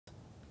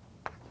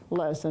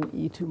less than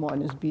E2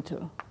 minus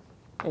beta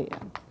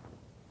AN.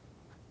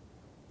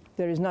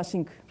 There is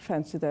nothing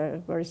fancy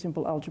there, very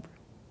simple algebra.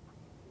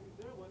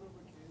 Is there 1 over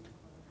k?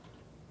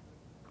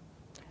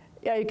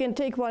 Yeah, you can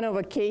take 1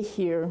 over k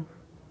here,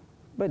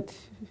 but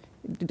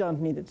you don't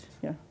need it.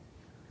 Yeah,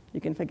 you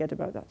can forget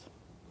about that.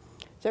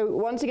 So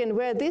once again,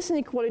 where this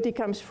inequality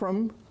comes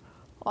from,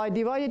 I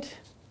divided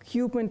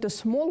cube into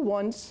small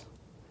ones.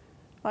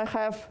 I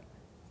have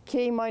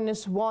k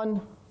minus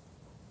 1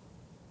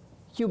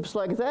 cubes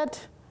like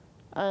that,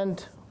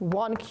 and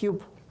 1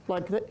 cube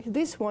like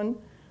this one.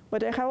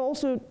 But I have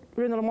also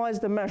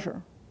renormalized the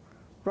measure,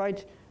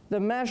 right? The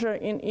measure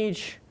in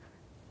each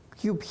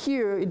cube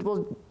here, it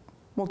was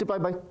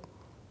multiplied by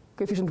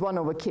coefficient 1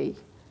 over k.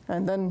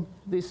 And then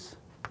this,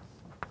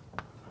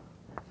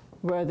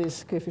 where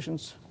these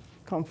coefficients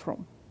come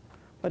from.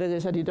 But as I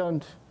said, you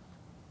don't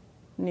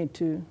need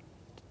to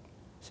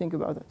think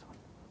about that one.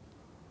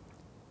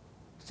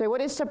 So what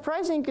is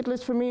surprising, at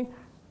least for me,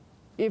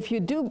 if you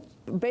do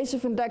basis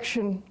of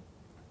induction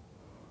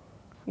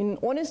in an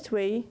honest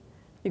way,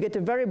 you get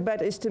a very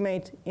bad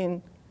estimate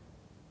in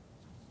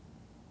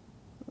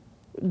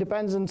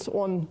dependence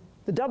on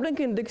the doubling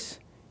index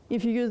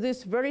if you use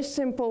this very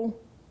simple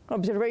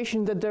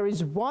observation that there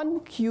is 1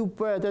 cube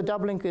where the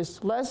doubling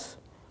is less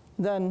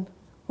than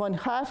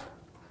 1/2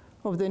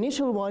 of the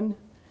initial one.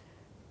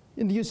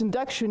 In the use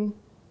induction,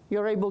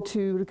 you're able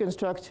to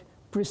reconstruct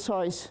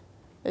precise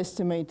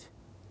estimate.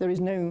 There is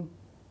no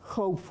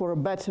hope for a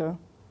better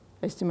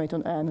estimate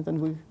on n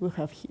than we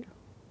have here.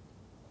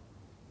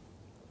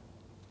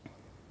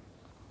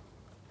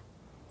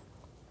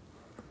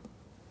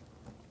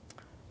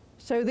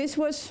 So this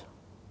was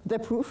the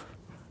proof.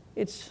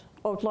 It's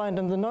outlined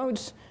in the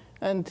notes,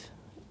 and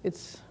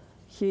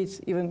here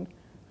it's even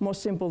more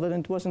simple than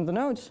it was in the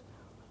notes.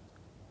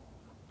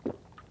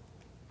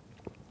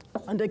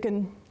 And I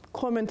can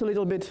comment a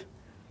little bit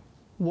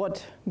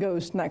what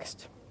goes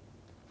next.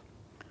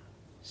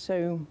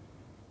 So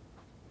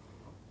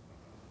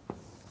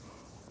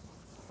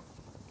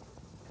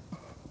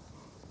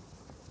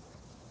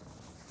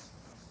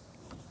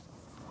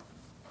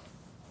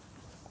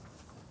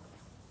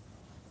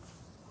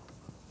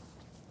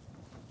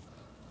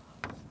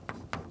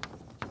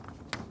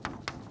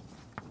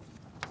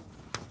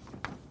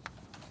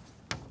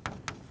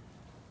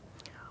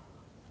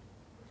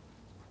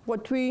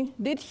what we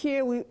did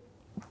here, we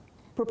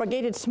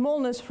propagated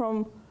smallness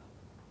from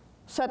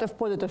set of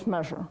positive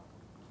measure.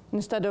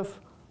 Instead of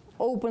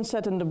open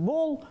set in the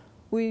ball,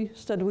 we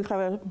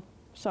have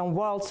some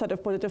wild set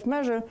of positive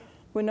measure.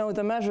 We know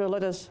the measure,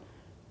 let us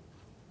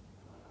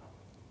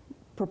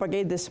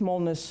propagate the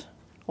smallness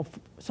of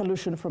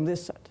solution from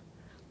this set.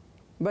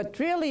 But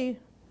really,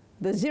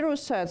 the 0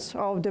 sets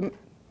are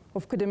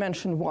of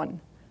codimension 1,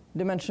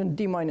 dimension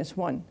d minus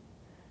 1.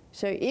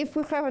 So if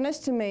we have an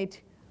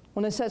estimate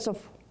on the sets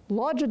of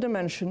larger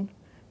dimension,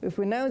 if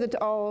we know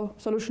that our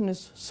solution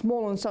is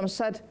small in some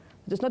set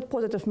that is not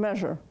positive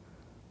measure,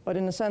 but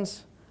in a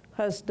sense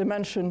has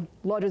dimension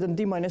larger than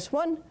d minus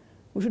 1,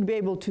 we should be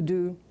able to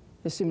do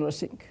a similar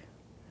thing.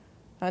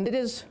 And it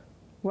is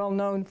well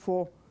known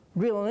for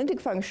real analytic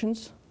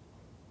functions.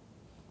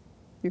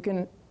 You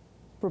can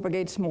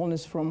propagate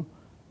smallness from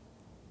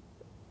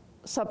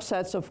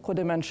subsets of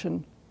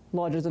codimension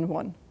larger than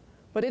 1.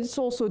 But it's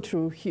also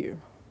true here.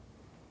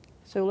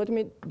 So let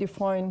me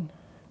define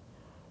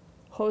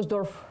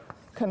Hausdorff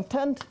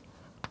content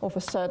of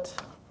a set.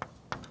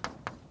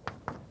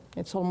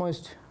 It's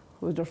almost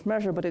Hausdorff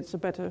measure, but it's a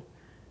better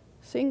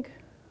thing.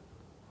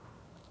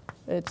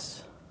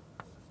 It's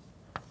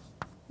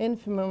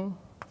infimum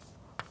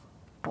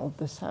of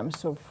the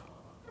sums of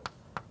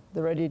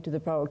the ready to the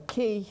power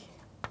k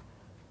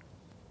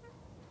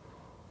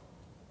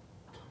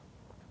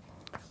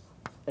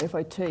if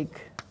I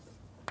take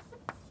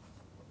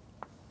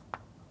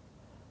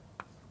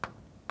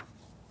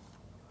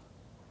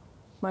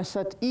my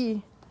set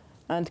E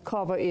and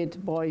cover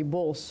it by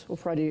balls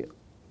of ready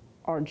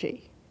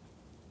Rj.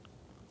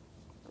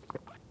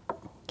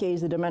 K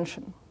is the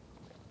dimension.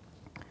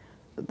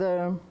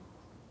 The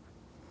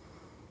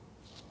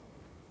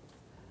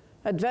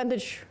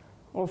advantage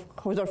of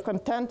Hausdorff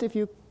content, if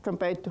you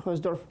compare it to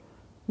Hausdorff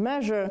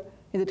measure,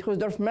 is that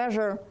Hausdorff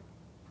measure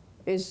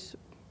is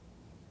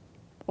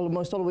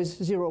almost always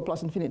 0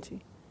 plus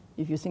infinity.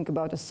 If you think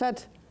about a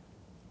set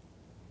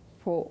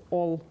for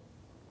all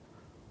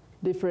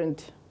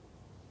different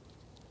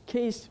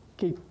k's,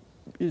 k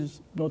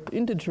is not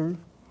integer,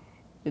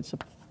 it's a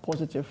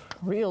positive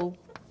real.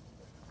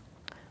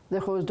 The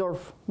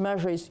Hausdorff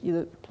measure is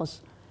either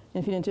plus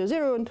infinity or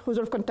 0, and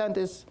Hausdorff content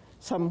is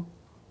some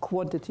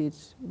quantity,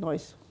 it's a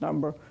nice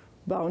number,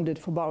 bounded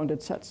for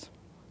bounded sets.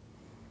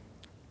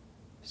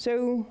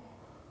 So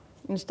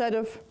instead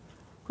of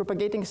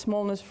propagating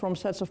smallness from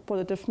sets of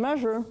positive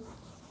measure,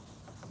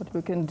 what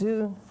we can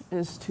do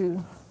is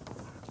to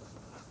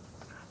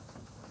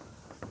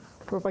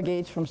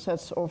propagate from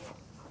sets of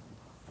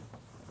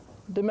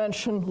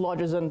dimension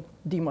larger than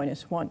d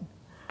minus 1.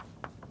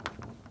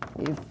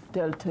 If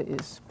delta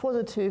is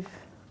positive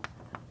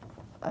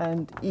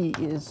and E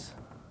is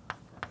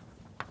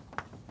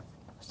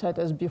set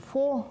as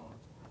before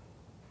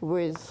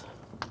with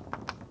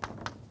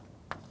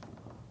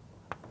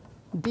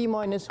d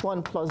minus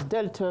 1 plus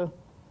delta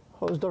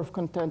Hausdorff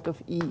content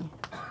of E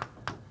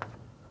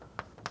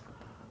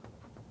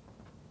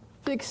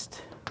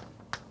fixed,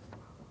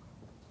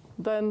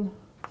 then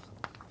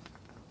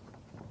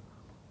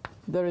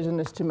there is an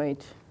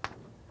estimate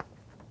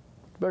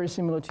very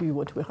similar to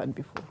what we had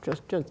before,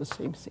 just the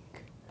same thing.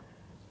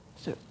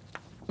 So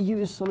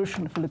use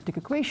solution of elliptic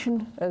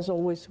equation, as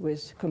always,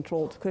 with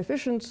controlled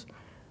coefficients.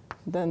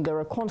 Then there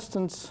are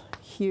constants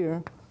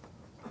here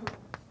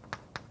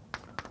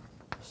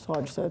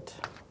such that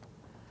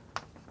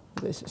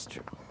this is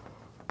true.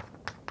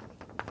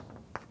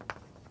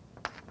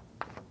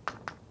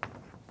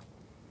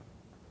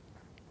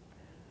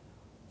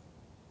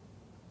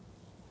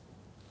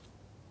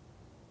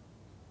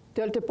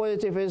 Delta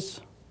positive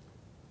is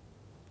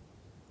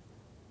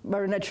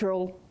very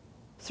natural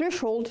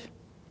threshold.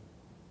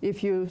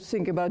 If you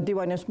think about d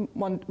minus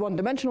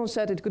one-dimensional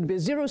set, it could be a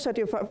zero set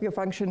of your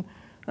function,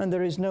 and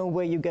there is no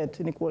way you get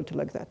inequality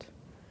like that.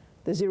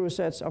 The zero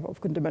sets are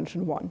of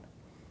codimension 1.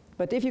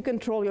 But if you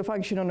control your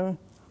function on a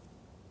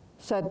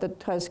set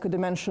that has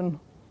codimension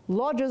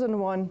larger than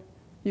 1,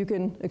 you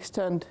can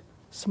extend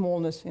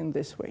smallness in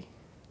this way.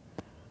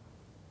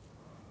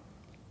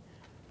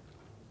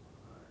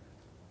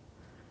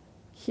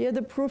 Here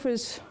the proof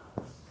is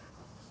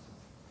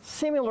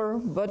similar,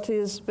 but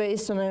is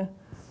based on a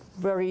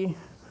very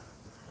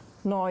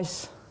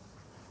nice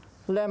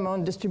lemma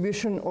on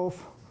distribution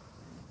of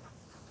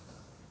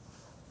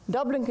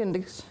doubling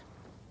index.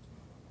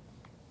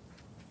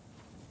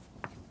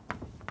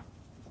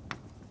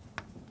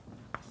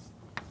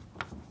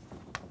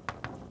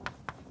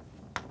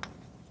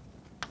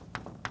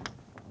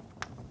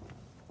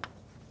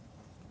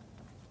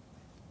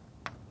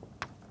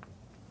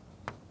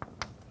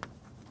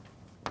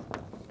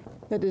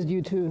 That is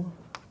due to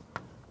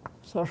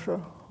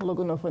Sasha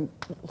Logunov, and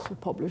also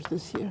published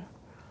this year.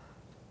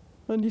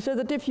 And he said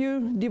that if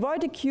you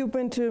divide a cube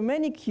into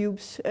many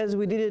cubes, as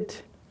we did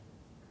it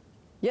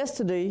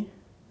yesterday,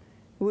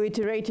 we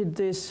iterated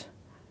this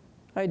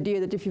idea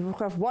that if you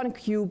have one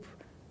cube,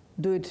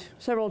 do it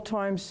several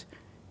times,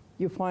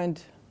 you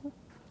find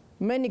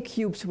many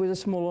cubes with a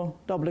smaller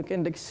doubling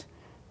index.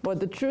 But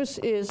the truth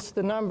is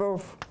the number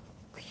of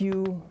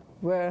q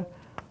where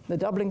the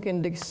doubling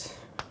index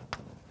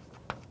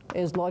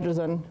is larger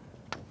than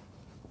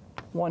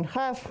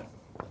 1/2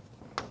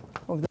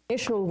 of the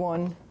initial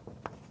one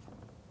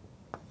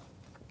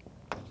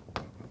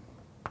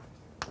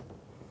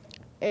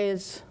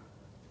is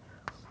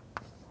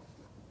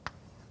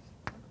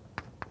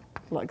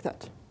like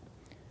that.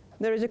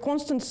 There is a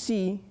constant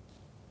c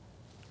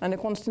and a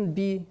constant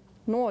b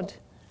naught,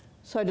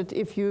 so that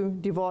if you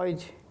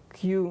divide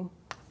q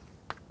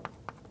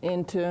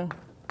into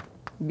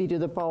b to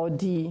the power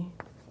d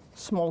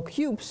small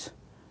cubes,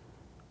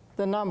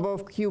 the number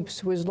of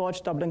cubes with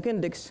large doubling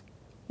index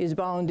is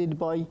bounded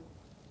by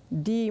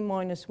d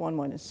minus 1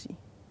 minus c.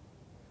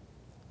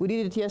 We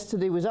did it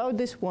yesterday without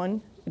this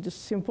one. It is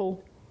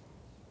simple.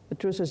 The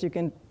truth is you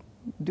can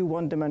do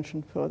one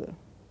dimension further.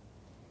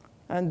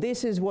 And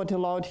this is what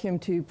allowed him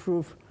to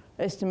prove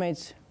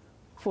estimates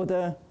for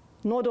the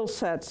nodal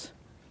sets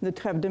that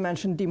have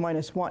dimension d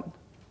minus 1.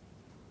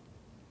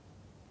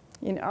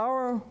 In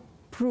our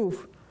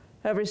proof,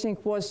 everything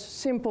was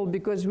simple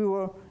because we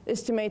were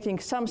estimating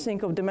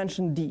something of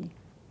dimension d.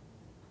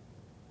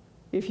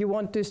 If you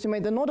want to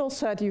estimate the nodal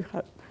set, you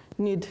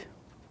need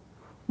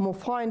more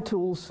fine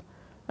tools,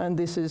 and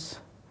this is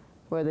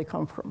where they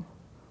come from.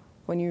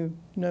 When you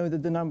know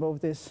that the number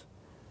of these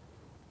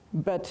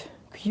bet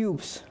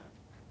cubes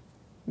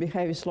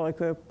behaves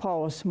like a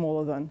power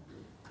smaller than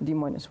d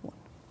minus 1.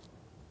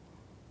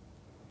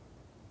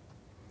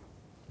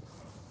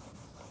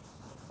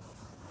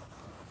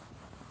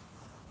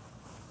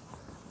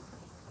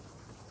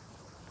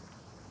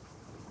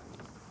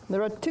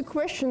 There are two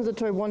questions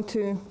that I want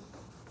to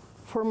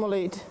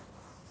formulate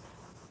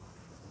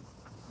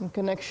in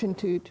connection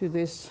to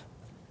this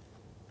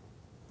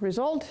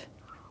result.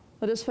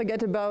 Let us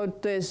forget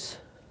about these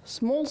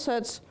small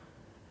sets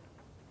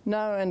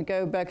now and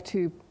go back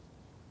to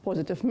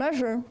positive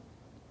measure.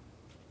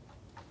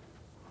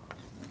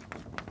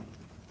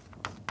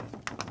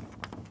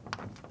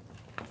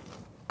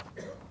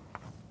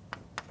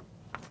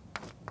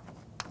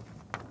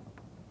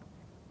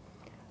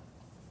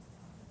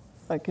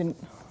 I can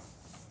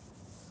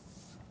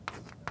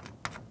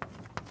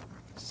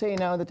say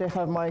now that I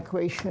have my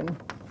equation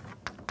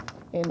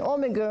in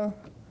omega.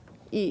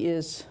 E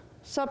is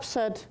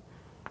subset,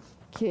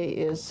 K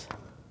is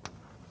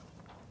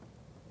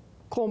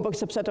compact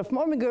subset of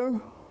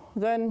omega.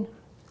 Then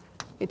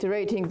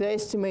iterating the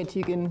estimate,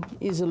 you can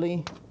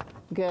easily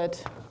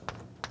get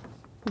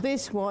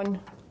this one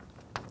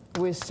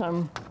with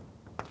some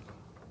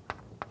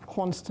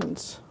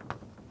constants,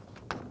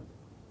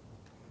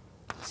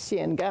 C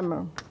and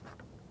gamma.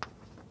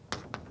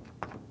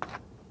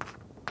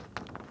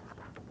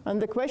 And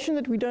the question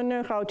that we don't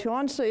know how to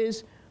answer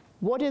is,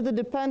 what is the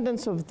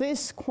dependence of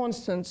these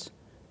constants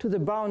to the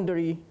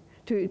boundary,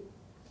 to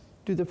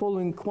do the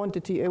following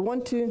quantity. I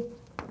want to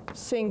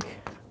think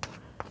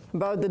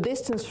about the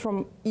distance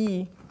from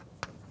E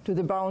to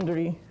the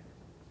boundary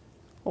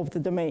of the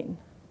domain.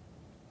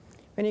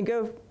 When you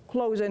go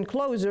closer and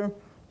closer,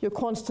 your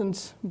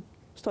constants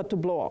start to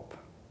blow up.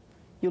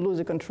 You lose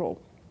the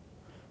control.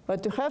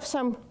 But to have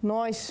some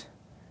nice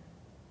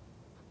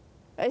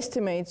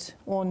estimates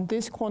on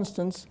these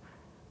constants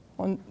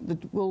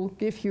that will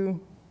give you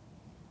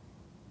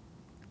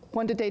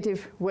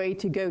quantitative way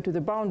to go to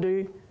the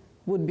boundary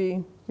would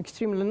be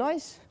extremely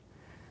nice.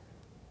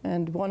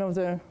 And one of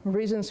the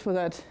reasons for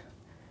that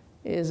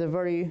is a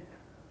very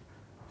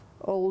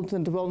old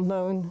and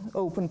well-known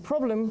open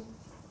problem.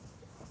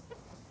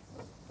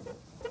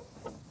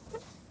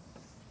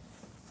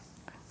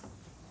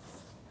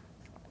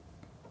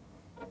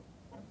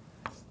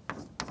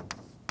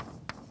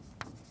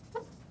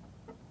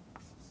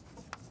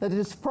 That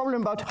is a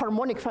problem about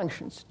harmonic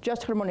functions,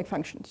 just harmonic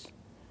functions.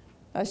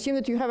 Assume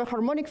that you have a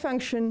harmonic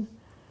function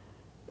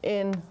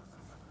in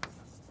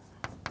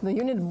the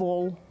unit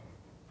ball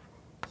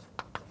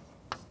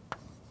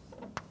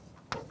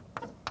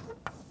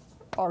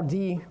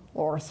RD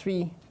or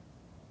 3.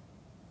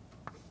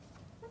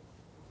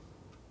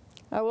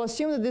 I will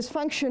assume that this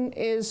function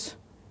is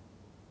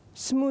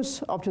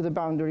smooth up to the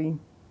boundary.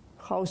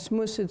 How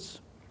smooth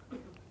it's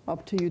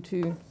up to you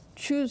to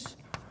choose,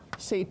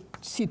 say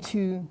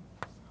C2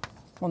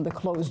 on the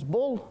closed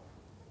ball.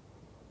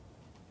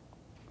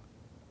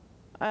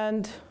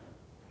 And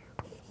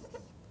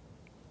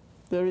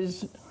there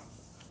is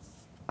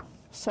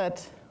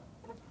set,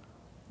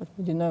 let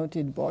me denote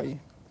it by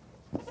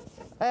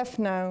F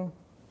now,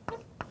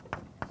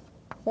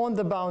 on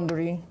the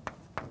boundary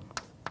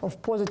of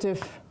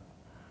positive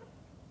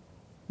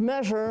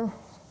measure,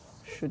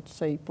 should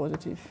say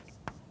positive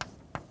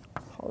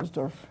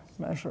Hausdorff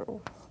measure of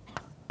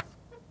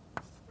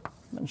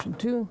dimension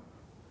 2.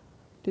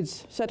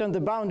 It's set on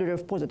the boundary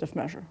of positive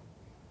measure.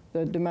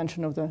 The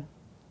dimension of the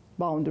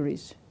boundary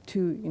is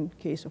 2 in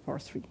case of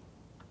R3.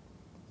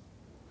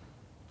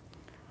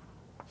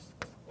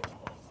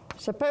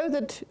 Suppose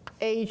that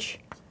H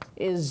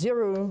is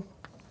 0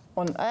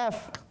 on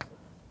F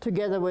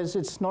together with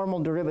its normal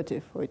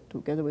derivative, or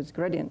together with its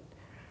gradient.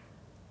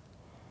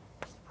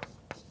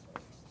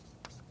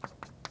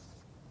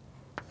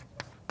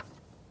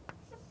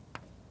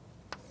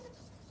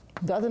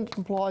 Doesn't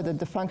imply that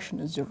the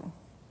function is 0.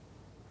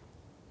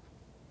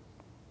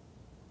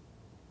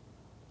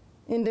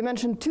 In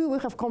dimension 2, we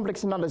have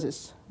complex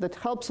analysis that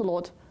helps a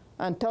lot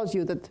and tells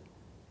you that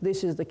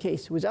this is the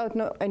case without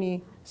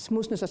any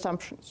smoothness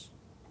assumptions.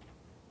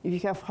 If you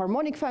have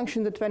harmonic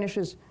function that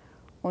vanishes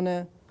on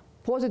a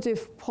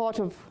positive part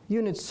of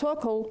unit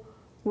circle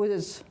with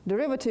its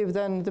derivative,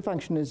 then the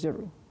function is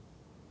 0.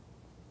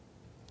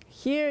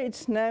 Here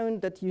it's known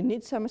that you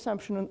need some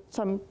assumption,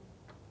 some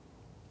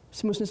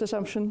smoothness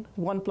assumption.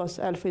 1 plus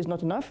alpha is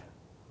not enough.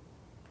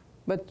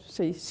 But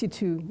say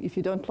C2, if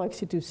you don't like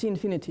C2, C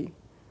infinity,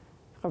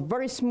 a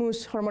very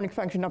smooth harmonic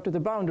function up to the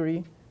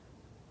boundary,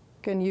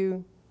 can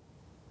you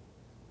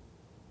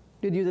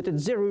deduce that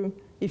it's 0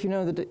 if you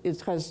know that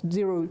it has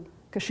 0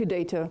 Cauchy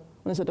data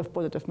on a set of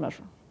positive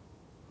measure?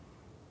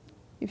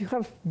 If you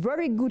have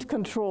very good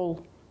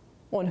control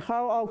on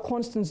how our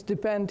constants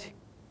depend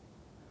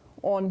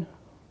on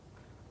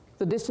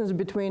the distance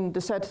between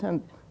the set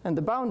and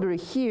the boundary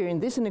here in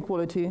this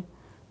inequality,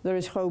 there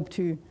is hope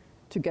to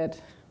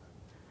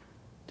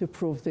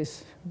prove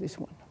this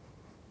one.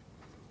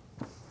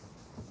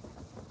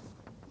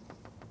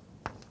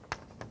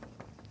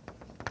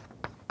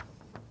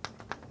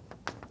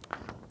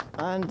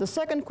 And the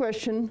second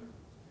question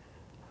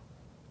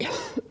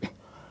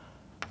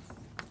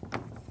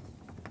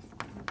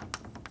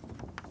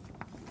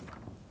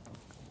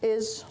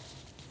is,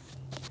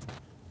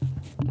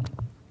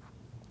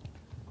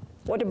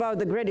 what about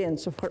the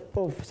gradients of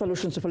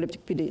solutions of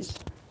elliptic PDEs?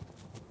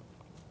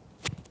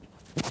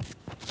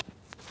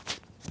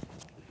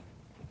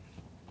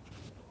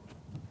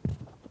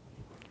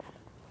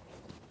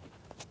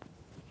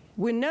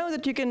 We know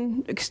that you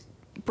can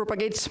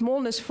propagate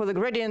smallness for the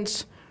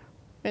gradients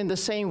in the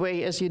same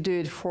way as you do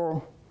it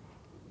for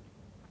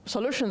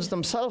solutions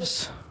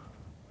themselves.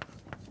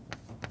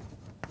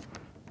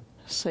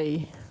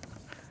 Say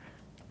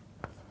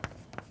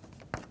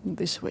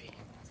this way.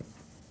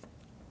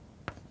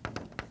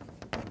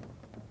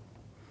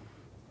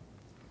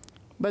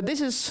 But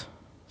this is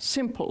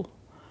simple.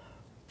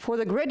 For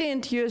the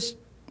gradient, you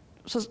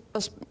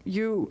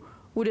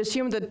would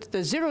assume that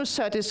the 0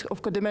 set is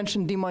of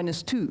codimension d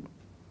minus 2.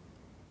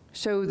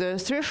 So the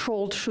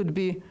threshold should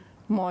be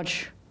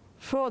much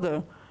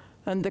further.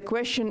 And the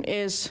question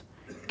is,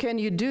 can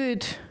you do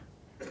it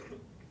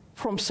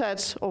from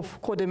sets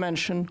of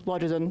codimension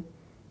larger than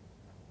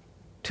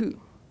 2?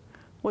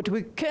 What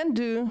we can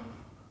do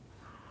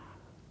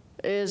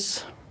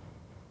is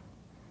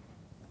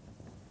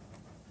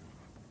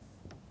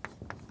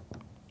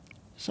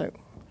so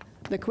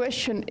the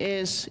question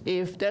is,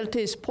 if delta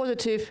is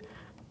positive,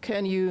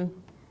 can you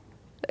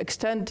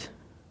extend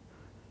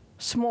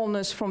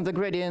smallness from the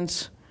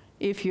gradients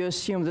if you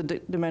assume that the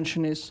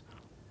dimension is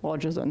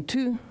larger than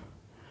 2,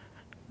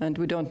 and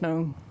we don't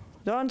know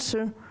the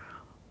answer.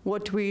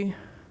 What we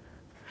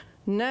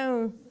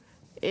know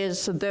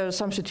is that there are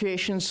some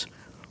situations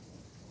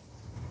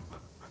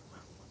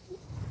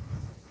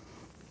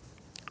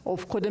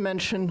of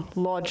codimension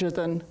larger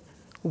than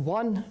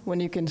 1 when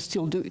you can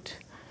still do it.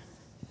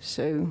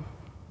 So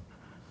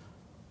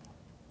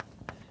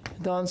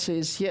the answer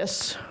is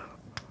yes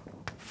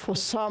for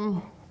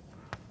some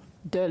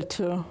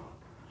delta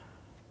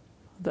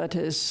that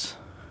is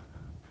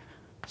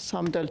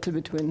some delta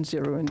between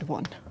 0 and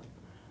 1.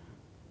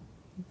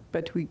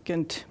 But we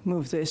can't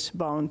move this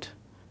bound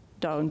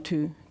down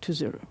to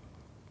 0.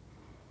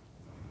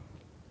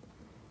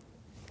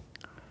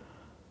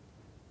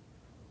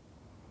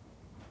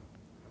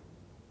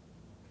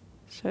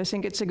 So I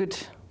think it's a good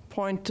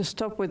point to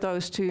stop with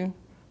those two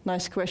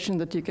nice questions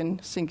that you can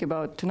think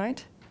about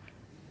tonight.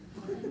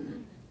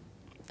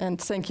 And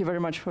thank you very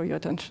much for your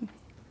attention.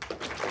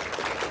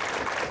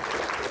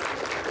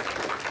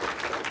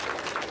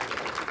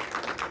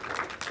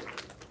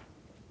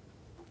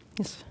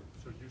 Yes?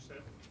 So you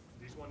said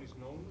this one is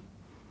known,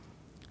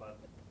 but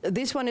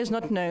this one is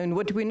not known.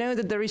 What we know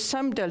that there is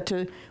some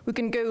delta. We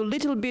can go a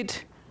little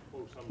bit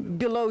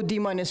below d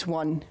minus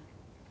 1.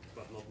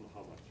 but not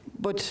how much?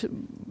 But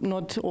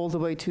not all the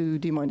way to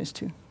d minus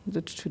 2.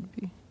 That should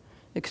be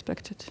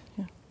expected.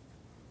 Yeah.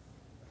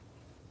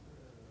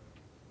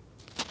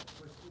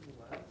 Question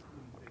 1,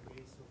 in the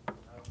case of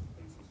half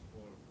space is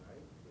false,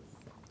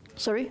 right?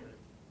 Sorry?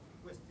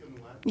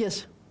 Question 1.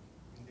 Yes.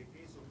 In the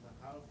case of the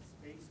half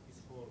space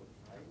is false,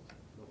 right?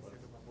 No, but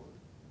Instead of a false.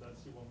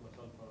 that's C1 plus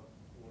alpha.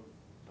 Or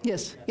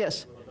Yes.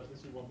 Yes. but that is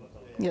C1 plus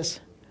alpha. Yes.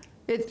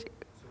 It.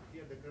 So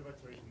here the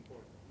curvature is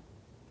important.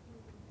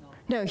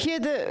 No, here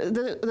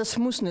the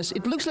smoothness.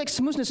 It looks like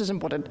smoothness is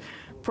important.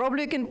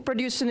 Probably you can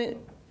produce a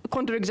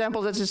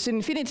counterexample that is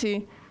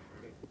infinity.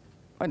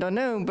 I don't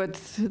know, but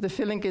the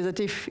feeling is that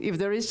if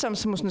there is some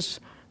smoothness,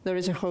 there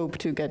is a hope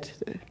to get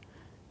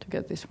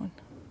this one.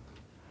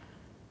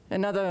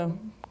 Another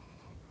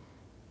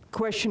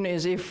question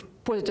is if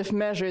positive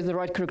measure is the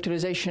right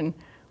characterization,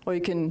 or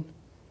you can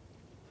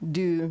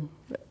do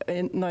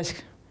a nice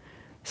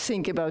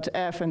think about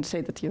F and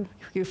say that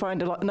you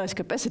find a nice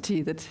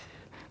capacity that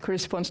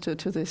corresponds to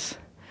this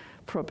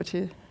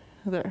property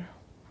there.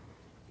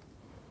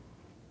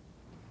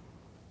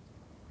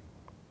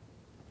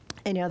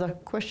 Any other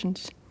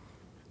questions?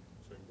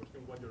 So in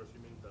question 1, you're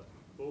assuming that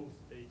both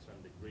h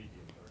and the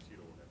gradient are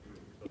 0 on F.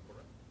 Is that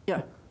correct?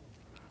 Yeah.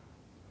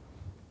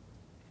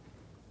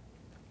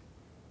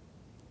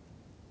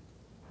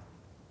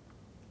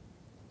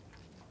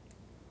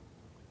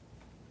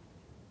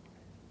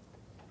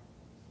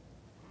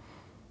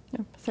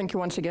 Yeah. Thank you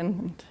once again.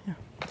 And, yeah.